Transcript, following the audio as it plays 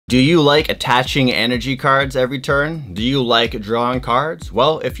Do you like attaching energy cards every turn? Do you like drawing cards?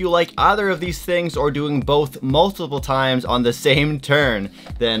 Well, if you like either of these things or doing both multiple times on the same turn,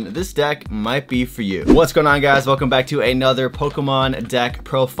 then this deck might be for you. What's going on, guys? Welcome back to another Pokemon deck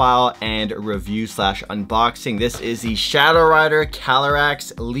profile and review slash unboxing. This is the Shadow Rider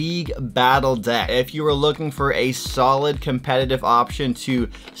Calyrex League Battle deck. If you were looking for a solid competitive option to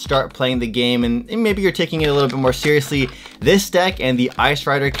start playing the game and maybe you're taking it a little bit more seriously, this deck and the Ice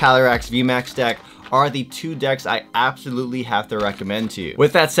Rider Calyrex VMAX deck are the two decks I absolutely have to recommend to you.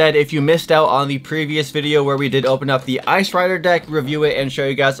 With that said, if you missed out on the previous video where we did open up the Ice Rider deck, review it, and show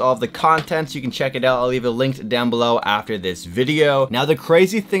you guys all of the contents, you can check it out. I'll leave a link down below after this video. Now, the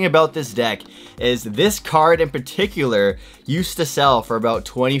crazy thing about this deck is this card in particular used to sell for about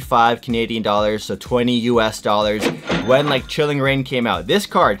 25 Canadian dollars, so 20 US dollars, when like Chilling Reign came out. This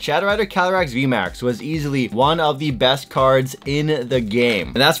card, Shadow Rider Calyrex VMAX, was easily one of the best cards in the game.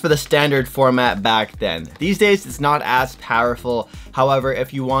 And that's for the standard format back then. These days, it's not as powerful. However,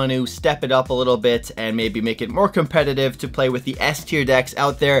 if you want to step it up a little bit and maybe make it more competitive to play with the S tier decks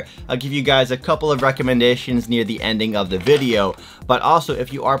out there, I'll give you guys a couple of recommendations near the ending of the video. But also,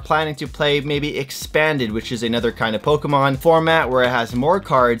 if you are planning to play maybe Expanded, which is another kind of Pokemon format where it has more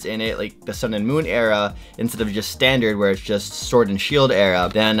cards in it, like the Sun and Moon era, instead of just Standard where it's just Sword and Shield era,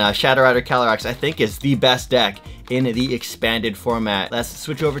 then Shadow Rider Calyrex, I think, is the best deck in the Expanded format. Let's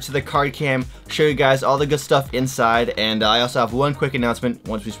switch over to the card cam, show you guys all the good stuff inside, and I also have one quick announcement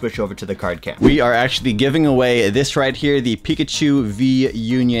once we switch over to the card cam. We are actually giving away this right here, the Pikachu V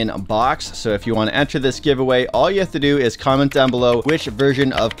Union box. So if you want to enter this giveaway, all you have to do is comment down below which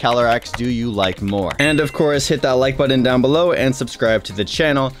version of Calyrex do you like more. And of course, hit that like button down below and subscribe to the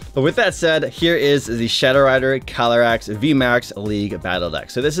channel. But with that said, here is the Shadow Rider Calyrex VMAX League Battle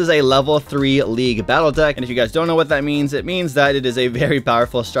deck. So this is a level 3 League Battle deck, and if you guys don't know what that means, it means that it is a very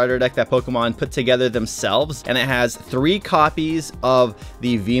powerful starter deck that Pokemon put together themselves, and it has 3 copies of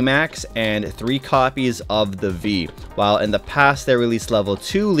the VMAX and 3 copies of the V. While in the past they released level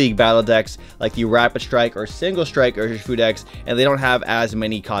 2 League Battle decks like the Rapid Strike or Single Strike Urshifu decks, and they don't have as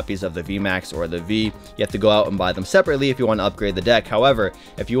many copies of the VMAX or the V. You have to go out and buy them separately if you want to upgrade the deck. However,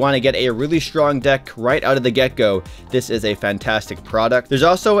 if you want to get a really strong deck right out of the get-go, this is a fantastic product. There's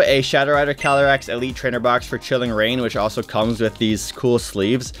also a Shadow Rider Calyrex Elite Trainer box for Chilling Reign, which also comes with these cool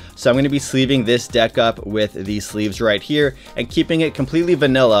sleeves. So I'm going to be sleeving this deck up with these sleeves right here and keeping it completely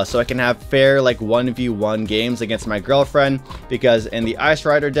vanilla so I can have fair like 1v1 games against my girlfriend, because in the Ice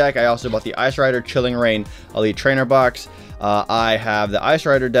Rider deck, I also bought the Ice Rider Chilling Reign Elite Trainer box. I have the Ice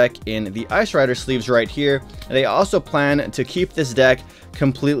Rider deck in the Ice Rider sleeves right here, and they also plan to keep this deck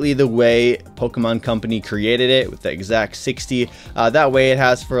completely the way Pokemon Company created it, with the exact 60. That way it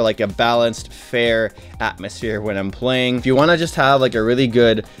has for like a balanced, fair atmosphere when I'm playing. If you want to just have like a really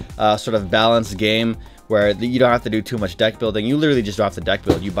good sort of balanced game where you don't have to do too much deck building, you literally just don't have to deck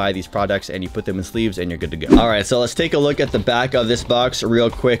build. You buy these products and you put them in sleeves and you're good to go. All right, so let's take a look at the back of this box real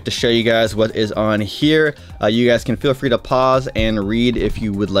quick to show you guys what is on here. You guys can feel free to pause and read if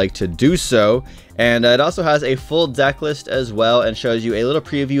you would like to do so. And it also has a full deck list as well and shows you a little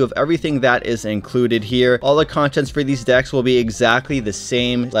preview of everything that is included here. All the contents for these decks will be exactly the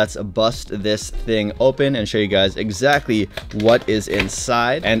same. Let's bust this thing open and show you guys exactly what is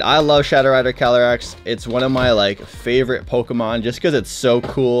inside. And I love Shadow Rider Calyrex. It's one of my like favorite Pokemon just because it's so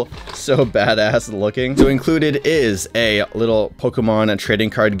cool, so badass looking. So included is a little Pokemon trading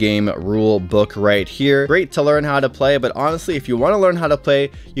card game rule book right here. Great to learn how to play, but honestly, if you want to learn how to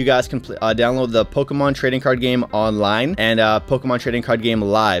play, you guys can download the Pokemon trading card game online and Pokemon trading card game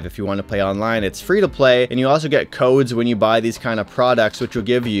live. If you want to play online, it's free to play, and you also get codes when you buy these kind of products, which will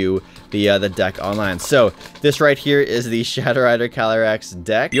give you the deck online. So this right here is the Shadow Rider Calyrex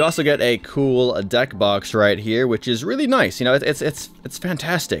deck. You also get a cool deck box right here, which is really nice. You know, it's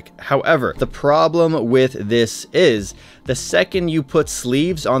fantastic. However, the problem with this is the second you put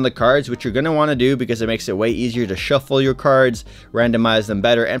sleeves on the cards, which you're going to want to do because it makes it way easier to shuffle your cards, randomize them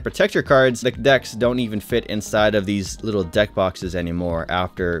better, and protect your cards, the decks don't even fit inside of these little deck boxes anymore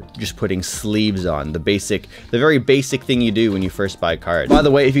after just putting sleeves on. The very basic thing you do when you first buy cards. By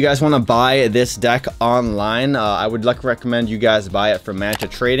the way, if you guys want to buy this deck online, I would recommend you guys buy it from Manta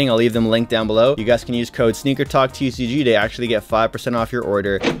Trading. I'll leave them linked down below. You guys can use code SneakerTalkTCG to actually get 5% off your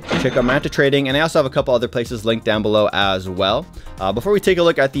order. Check out Manta Trading, and I also have a couple other places linked down below as well. Before we take a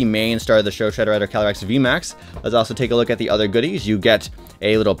look at the main star of the show, Shadow Rider Calyrex VMAX, let's also take a look at the other goodies. You get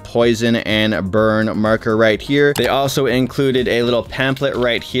a little poison and burn marker right here. They also included a little pamphlet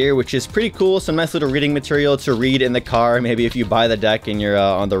right here, which is pretty cool. Some nice little reading material to read in the car. Maybe if you buy the deck and you're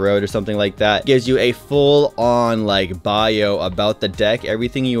on the road or something like that. Gives you a full-on like bio about the deck,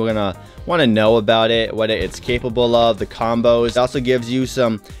 everything you're gonna want to know about it, what it's capable of, the combos. It also gives you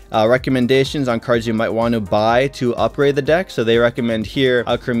some recommendations on cards you might want to buy to upgrade the deck. So they recommend here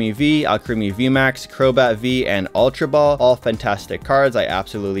Alchemy V, Alchemy VMAX, Crobat V, and Ultra Ball. All fantastic cards. I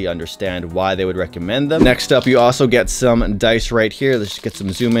absolutely understand why they would recommend them. Next up, you also get some dice right here. Let's just get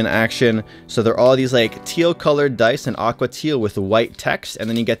some zoom in action. So they're all these like teal colored dice, and aqua teal with white text, and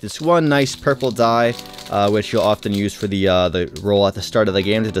then you get this one nice purple die, which you'll often use for the roll at the start of the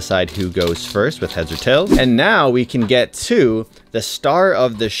game to decide who goes first with heads or tails. And now we can get to the star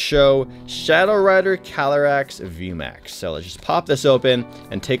of the show, Shadow Rider Calyrex VMAX. So let's just pop this open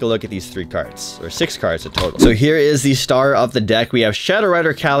and take a look at these 3 cards, or 6 cards in total. So here is the star of the deck. We have Shadow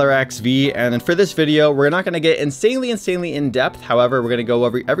Rider Calyrex V, and then for this video, we're not going to get insanely in depth. However, we're going to go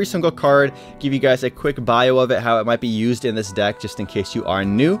over every single card, give you guys a quick bio of it, how it might be used in this deck, just in case you are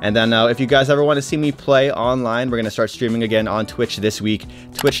new. And then if you guys ever want to see me play online, we're going to start streaming again on Twitch this week.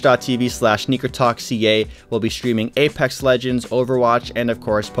 Twitch.tv/SneakerTalkCA. We'll be streaming Apex Legends, Overwatch, and of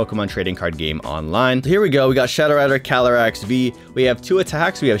course Pokemon trading card game online. So here we go. We got Shadow Rider Calyrex V. We have 2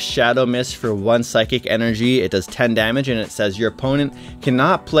 attacks. We have Shadow Mist for 1 psychic energy. It does 10 damage, and it says your opponent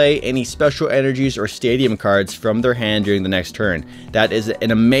cannot play any special energies or stadium cards from their hand during the next turn. That is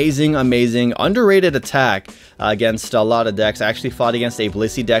an amazing underrated attack against a lot of decks. I actually fought against a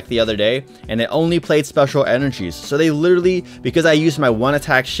Blissey deck the other day, and it only played special energies. So they literally, because I used my 1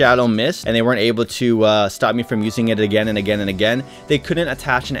 attack Shadow Mist and they weren't able to stop me from using it again and again and again, they couldn't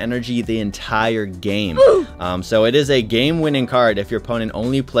attach an energy the entire game. So it is a game-winning card if your opponent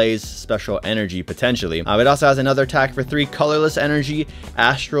only plays special energy, potentially. It also has another attack for 3 colorless energy,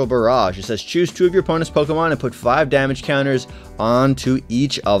 Astral Barrage. It says choose 2 of your opponent's Pokemon and put 5 damage counters onto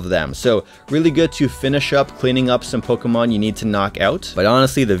each of them. So really good to finish up cleaning up some Pokemon you need to knock out. But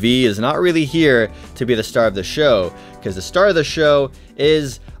honestly, the V is not really here to be the star of the show, because the star of the show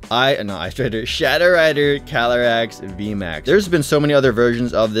is Shadow Rider Calyrex VMAX. There's been so many other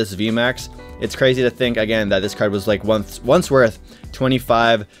versions of this VMAX. It's crazy to think again that this card was like once worth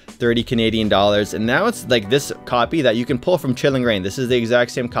 25, 30 Canadian dollars, and now it's like this copy that you can pull from Chilling Reign. This is the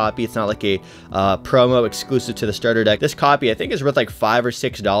exact same copy. It's not like a promo exclusive to the starter deck. This copy I think is worth like $5 or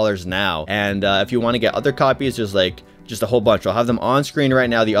 $6 now, and if you want to get other copies, there's like just a whole bunch. I'll have them on screen right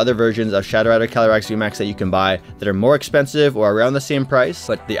now, the other versions of Shadow Rider Calyrex VMAX that you can buy that are more expensive or around the same price,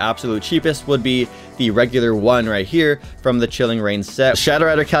 but the absolute cheapest would be the regular one right here from the Chilling Reign set. Shadow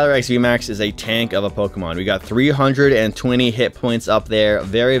Rider Calyrex VMAX is a tank of a Pokemon. We got 320 hit points up there,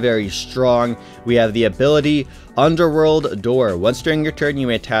 very strong. We have the ability Underworld Door. Once during your turn, you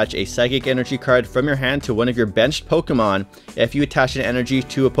may attach a psychic energy card from your hand to one of your benched Pokemon. If you attach an energy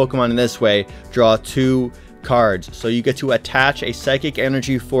to a Pokemon in this way, draw 2 cards. So you get to attach a psychic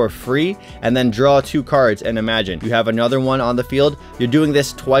energy for free and then draw 2 cards, and imagine you have another one on the field. You're doing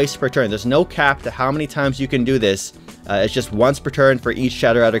this twice per turn. There's no cap to how many times you can do this. It's just once per turn for each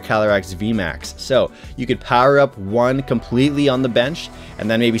Shadow Rider Calyrex VMAX. So you could power up 1 completely on the bench and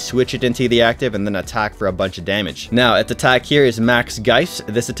then maybe switch it into the active and then attack for a bunch of damage. Now, its attack here is Max Geist.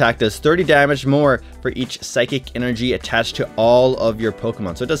 This attack does 30 damage more for each psychic energy attached to all of your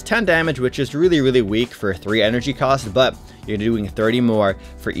Pokemon. So it does 10 damage, which is really weak for 3 energy cost, but you're doing 30 more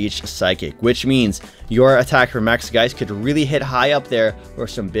for each psychic, which means your attack for Max Geist could really hit high up there for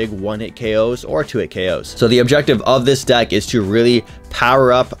some big 1-hit KOs or 2-hit KOs. So the objective of this deck is to really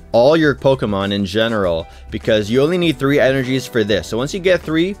power up all your Pokemon in general, because you only need 3 energies for this. So once you get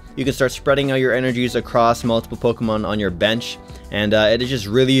 3, you can start spreading out your energies across multiple Pokemon on your bench, and it is just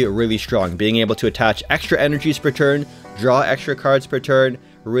really strong. Being able to attach extra energies per turn, draw extra cards per turn,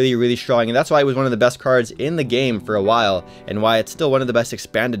 really strong, and that's why it was one of the best cards in the game for a while, and why it's still one of the best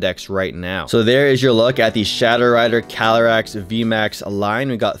expanded decks right now. So there is your look at the Shadow Rider Calyrex VMAX line.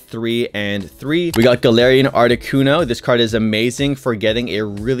 We got 3 and 3. We got Galarian Articuno. This card is amazing for getting a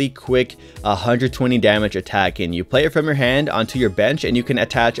really quick 120 damage attack in. You play it from your hand onto your bench, and you can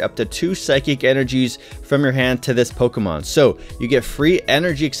attach up to 2 psychic energies from your hand to this Pokemon. So you get free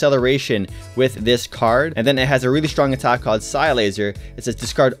energy acceleration with this card, and then it has a really strong attack called Psy Laser. It says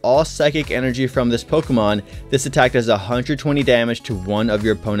discard all psychic energy from this Pokemon. This attack does 120 damage to one of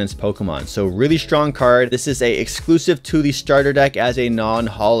your opponent's Pokemon. So really strong card. This is a exclusive to the starter deck as a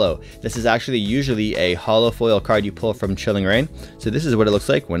non-holo. This is actually usually a holo foil card you pull from Chilling Reign. So this is what it looks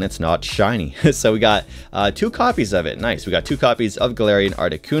like when it's not shiny. So we got 2 copies of it. Nice. We got 2 copies of Galarian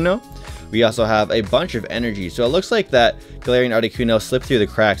Articuno. We also have a bunch of energy. So it looks like that Galarian Articuno slipped through the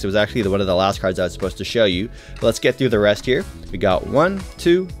cracks. It was actually one of the last cards I was supposed to show you. But let's get through the rest here. We got 1,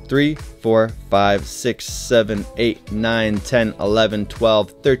 2, 3, 4, 5, 6, 7, 8, 9, 10, 11,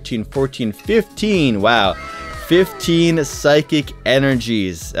 12, 13, 14, 15. Wow. 15 psychic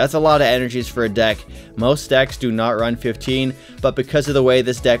energies. That's a lot of energies for a deck. Most decks do not run 15, but because of the way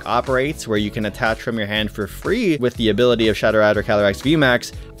this deck operates, where you can attach from your hand for free with the ability of Shadow Rider Calyrex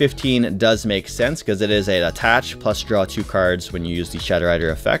VMAX, 15 does make sense because it is an attach plus draw 2 cards when you use the Shadow Rider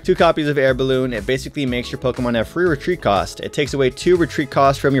effect. 2 copies of Air Balloon. It basically makes your Pokemon have free retreat cost. It takes away 2 retreat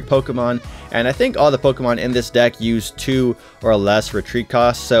costs from your Pokemon, and I think all the Pokemon in this deck use 2 or less retreat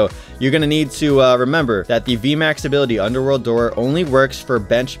costs, so you're going to need to remember that the VMAX ability, Underworld Door, only works for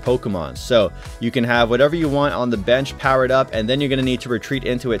bench Pokemon, so you can have whatever you want on the bench powered up, and then you're going to need to retreat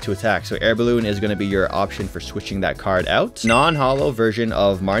into it to attack. So Air Balloon is going to be your option for switching that card out. Non-holo version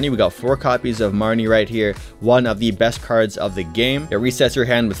of Marnie. We got 4 copies of Marnie right here, one of the best cards of the game. It resets your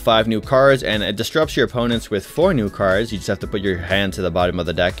hand with 5 new cards, and it disrupts your opponents with 4 new cards. You just have to put your hand to the bottom of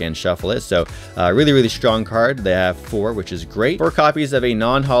the deck and shuffle it. So really strong card. They have 4, which is great. 4 copies of a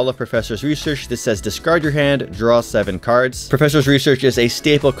non-holo Professor's Research. This says discard your hand, draw 7 cards. Professor's Research is a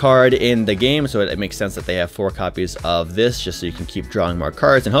staple card in the game, so it makes sense that they have 4 copies of this, just so you can keep drawing more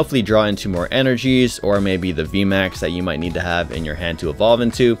cards and hopefully draw into more energies, or maybe the VMAX that you might need to have in your hand to evolve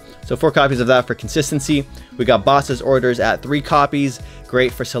into. So 4 copies of that for consistency. We got Boss's Orders at 3 copies.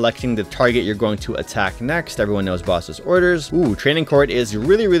 Great for selecting the target you're going to attack next. Everyone knows Boss's Orders. Ooh, Training Court is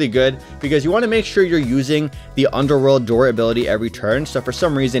really good because you want to make sure you're using the Underworld Door ability every turn. So for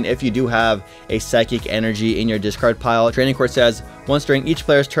some reason, if you do have a Psychic Energy in your discard pile, Training Court says once during each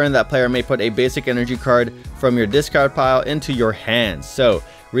player's turn, that player may put a basic energy card from your discard pile into your hands. So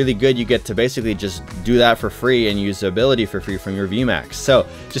really good. You get to basically just do that for free and use the ability for free from your VMAX. So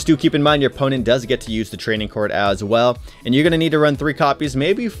just do keep in mind your opponent does get to use the Training Court as well, and you're going to need to run 3 copies,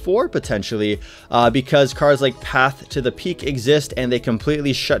 maybe 4 potentially, because cards like Path to the Peak exist and they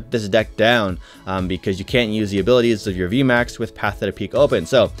completely shut this deck down because you can't use the abilities of your VMAX with Path to the Peak open.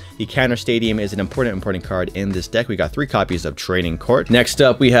 So the Counter Stadium is an important card in this deck. We got 3 copies of Training Court. Next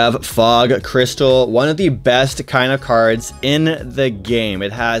up, we have Fog Crystal, one of the best kind of cards in the game.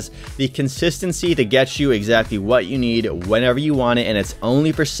 It has the consistency to get you exactly what you need whenever you want it, and it's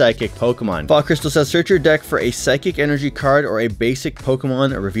only for Psychic Pokemon. Fog Crystal says search your deck for a Psychic Energy card or a basic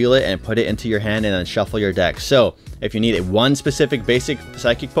Pokemon, reveal it and put it into your hand, and then shuffle your deck. So if you need one specific basic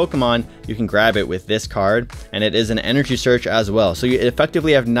Psychic Pokemon, you can grab it with this card, and it is an energy search as well. So you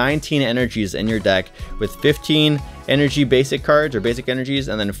effectively have 19 energies in your deck with 15 energy basic cards or basic energies,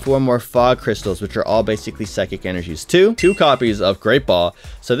 and then 4 more Fog Crystals, which are all basically Psychic Energies too. 2 copies of Great Ball.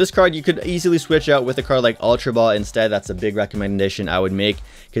 So this card you could easily switch out with a card like Ultra Ball instead. That's a big recommendation I would make,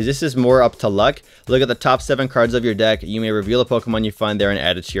 because this is more up to luck. Look at the top 7 cards of your deck. You may reveal a Pokemon you find there and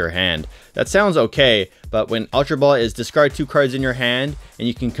add it to your hand. That sounds okay, but when Ultra Ball is discard 2 cards in your hand, and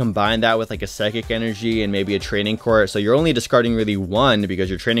you can combine that with like a Psychic Energy and maybe a Training Court, so you're only discarding really 1 because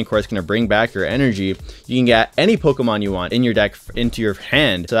your Training Court is going to bring back your energy. You can get any Pokemon you want in your deck into your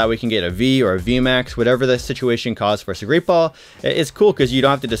hand, so that way you can get a V or a VMAX, whatever the situation calls for. So Great Ball is cool because you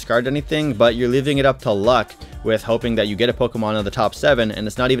don't have to discard anything, but you're leaving it up to luck with hoping that you get a Pokemon on the top 7, and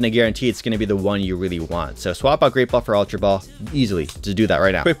it's not even a guarantee it's going to be the one you really want. So swap out Great Ball for Ultra Ball easily. Just do that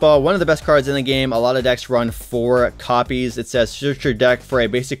right now. Great Ball, one of the best cards in the game. A lot of decks run 4 copies. It says search your deck for a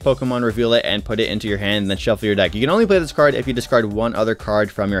basic Pokemon, reveal it, and put it into your hand, and then shuffle your deck. You can only play this card if you discard 1 other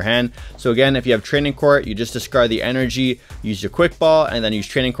card from your hand. So again, if you have Training Court, you just discard the energy, use your Quick Ball, and then use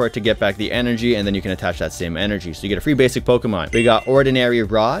Training Court to get back the energy, and then you can attach that same energy. So you get a free basic Pokemon. We got Ordinary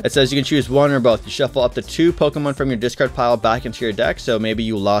Rod. It says you can choose 1 or both. You shuffle up to 2 Pokemon from your discard pile back into your deck. So maybe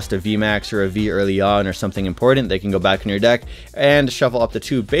you lost a VMAX or a V early on or something important. They can go back in your deck, and shuffle up to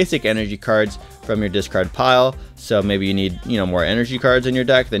 2 basic energy cards from your discard pile. So maybe you need, more energy cards in your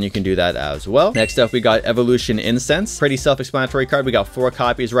deck, then you can do that as well. Next up, we got Evolution Incense. Pretty self-explanatory card. We got 4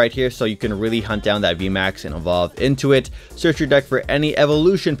 copies right here, so you can really hunt down that VMAX and evolve into it. Search your deck for any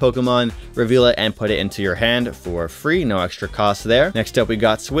evolution Pokemon, reveal it, and put it into your hand for free. No extra cost there. Next up, we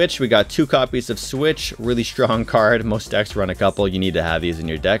got Switch. We got 2 copies of Switch. Really strong card. Most decks run a couple. You need to have these in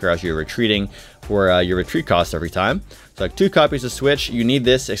your deck, or else you're retreating for your retreat cost every time. So like 2 copies of Switch. You need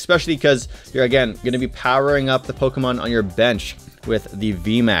this, especially because you're, again, going to be powering up the Pokemon on your bench with the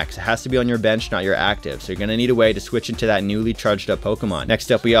VMAX. It has to be on your bench, not your active. So you're going to need a way to switch into that newly charged up Pokemon.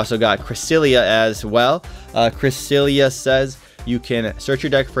 Next up, we also got Cresselia as well. Cresselia says you can search your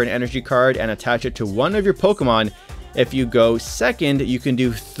deck for an energy card and attach it to one of your Pokemon. If you go second, you can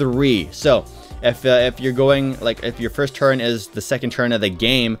do 3. So if you're going, like, if your first turn is the second turn of the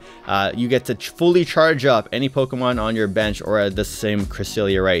game, you get to fully charge up any Pokemon on your bench, or the same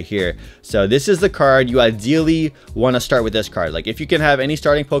Cresselia right here. So this is the card you ideally want to start with. This card, like, if you can have any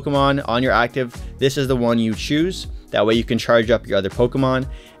starting Pokemon on your active, this is the one you choose. That way you can charge up your other Pokemon.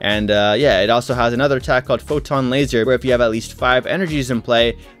 And yeah, it also has another attack called Photon Laser, where if you have at least 5 energies in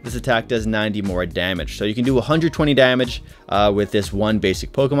play, this attack does 90 more damage. So you can do 120 damage with this one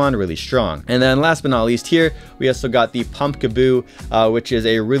basic Pokemon, really strong. And then last but not least here, we also got the Pumpkaboo, which is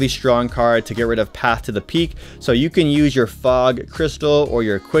a really strong card to get rid of Path to the Peak. So you can use your Fog Crystal or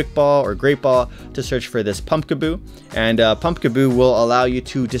your Quick Ball or Great Ball to search for this Pumpkaboo. And Pumpkaboo will allow you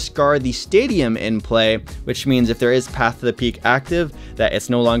to discard the Stadium in play, which means if there is Path to the Peak active, that it's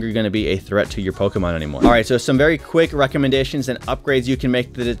no longer going to be a threat to your Pokemon anymore. All right, so some very quick recommendations and upgrades you can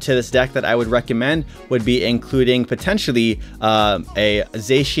make to this deck that I would recommend would be including potentially a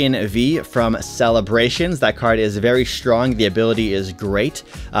Zacian V from Celebrations. That card is very strong. The ability is great.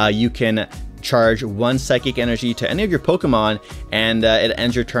 You can charge 1 psychic energy to any of your Pokemon, and it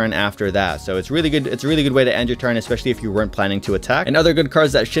ends your turn after that. So it's really good. It's a really good way to end your turn, especially if you weren't planning to attack. And other good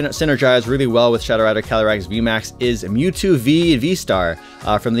cards that synergize really well with Shadow Rider Calyrex VMAX is Mewtwo V V-Star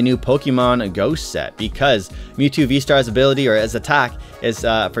from the new Pokemon Go set, because Mewtwo V-Star's ability, or his attack, is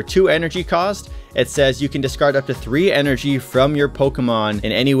for 2 energy cost. It says you can discard up to 3 energy from your Pokemon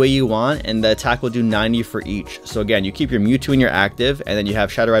in any way you want, and the attack will do 90 for each. So again, you keep your Mewtwo in your active, and then you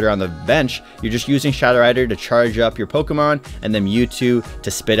have Shadow Rider on the bench. You're just using Shadow Rider to charge up your Pokemon, and then Mewtwo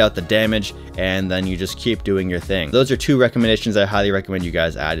to spit out the damage, and then you just keep doing your thing. Those are 2 recommendations I highly recommend you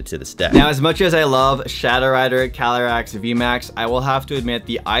guys add it to this deck. Now, as much as I love Shadow Rider Calyrex VMAX, I will have to admit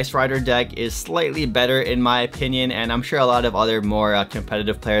the Ice Rider deck is slightly better in my opinion, and I'm sure a lot of other more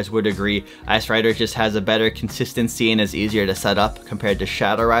competitive players would agree. Ice Rider just has a better consistency and is easier to set up compared to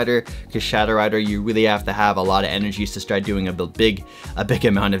Shadow Rider, because Shadow Rider, you really have to have a lot of energies to start doing a big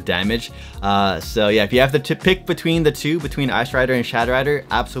amount of damage. So yeah, if you have to pick between the two, between Ice Rider and Shadow Rider,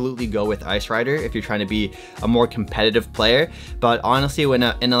 absolutely go with Ice Rider if you're trying to be a more competitive player. But honestly, when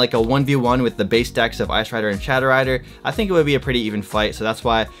in like a 1v1 with the base decks of Ice Rider and Shadow Rider, I think it would be a pretty even fight. So that's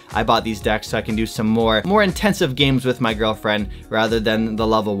why I bought these decks, so I can do some more intensive games with my girlfriend rather than the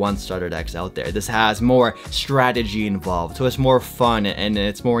level 1 starter decks out there. This has more strategy involved, so it's more fun and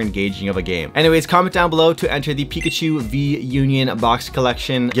it's more engaging of a game. Anyways, comment down below to enter the Pikachu V Union box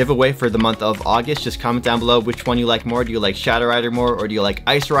collection giveaway for the month of August. Just comment down below which one you like more. Do you like Shadow Rider more, or do you like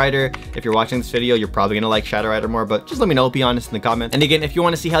Ice Rider? If you're watching this video, you're probably gonna like Shadow Rider more, but just let me know, be honest in the comments. And again, if you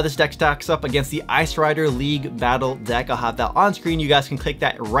want to see how this deck stacks up against the Ice Rider League Battle deck, I'll have that on screen. You guys can click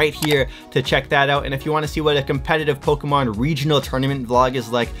that right here to check that out. And if you want to see what a competitive Pokemon regional tournament vlog is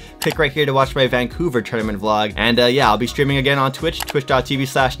like, click right here to watch my Vancouver tournament vlog. And yeah, I'll be streaming again on Twitch,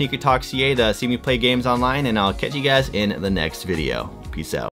 twitch.tv/sneakertalkca, to see me play games online, and I'll catch you guys in the next video. Peace out.